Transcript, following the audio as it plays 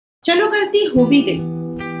चलो गलती हो भी गई,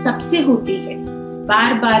 सबसे होती है,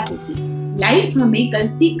 बार बार होती है। लाइफ हमें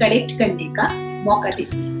गलती करेक्ट करने का मौका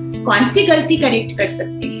देती है। कौन सी गलती करेक्ट कर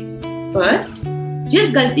सकते हैं? फर्स्ट,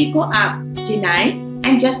 जिस गलती को आप डिनाई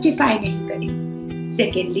एंड जस्टिफाई नहीं करें।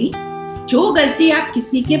 सेकेंडली, जो गलती आप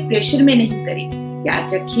किसी के प्रेशर में नहीं करें।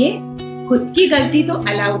 याद रखिए, खुद की गलती तो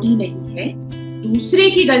अलाउड ही नहीं है, दूसरे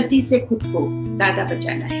की गलती से खुद को ज्यादा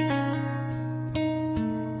बचाना है।